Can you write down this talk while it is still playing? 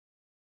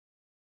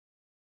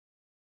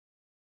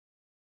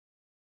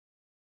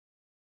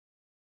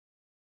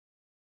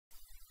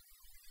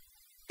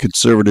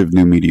Conservative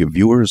New Media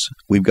viewers,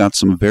 we've got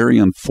some very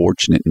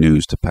unfortunate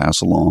news to pass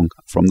along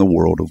from the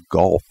world of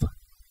golf.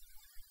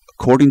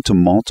 According to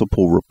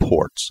multiple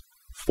reports,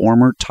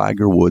 former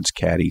Tiger Woods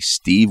caddy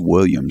Steve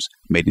Williams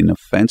made an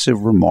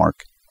offensive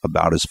remark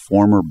about his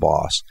former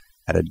boss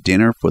at a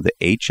dinner for the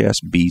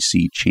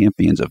HSBC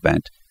Champions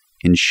event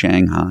in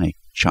Shanghai,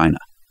 China.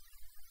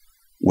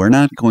 We're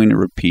not going to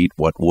repeat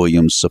what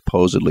Williams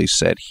supposedly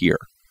said here,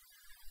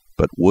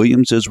 but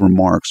Williams's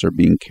remarks are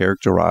being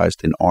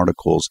characterized in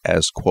articles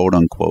as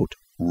quote-unquote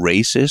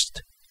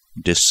racist,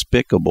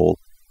 despicable,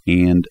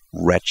 and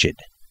wretched.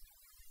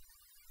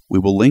 We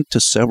will link to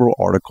several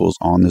articles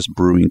on this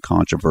brewing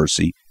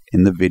controversy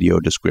in the video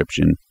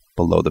description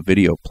below the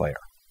video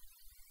player.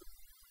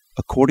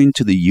 According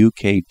to the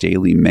UK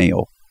Daily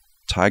Mail,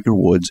 Tiger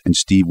Woods and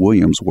Steve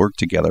Williams worked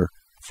together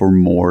for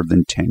more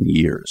than 10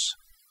 years.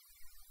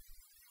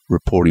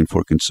 Reporting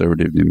for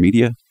Conservative New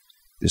Media,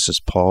 this is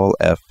Paul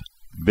F.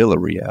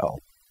 Villarreal.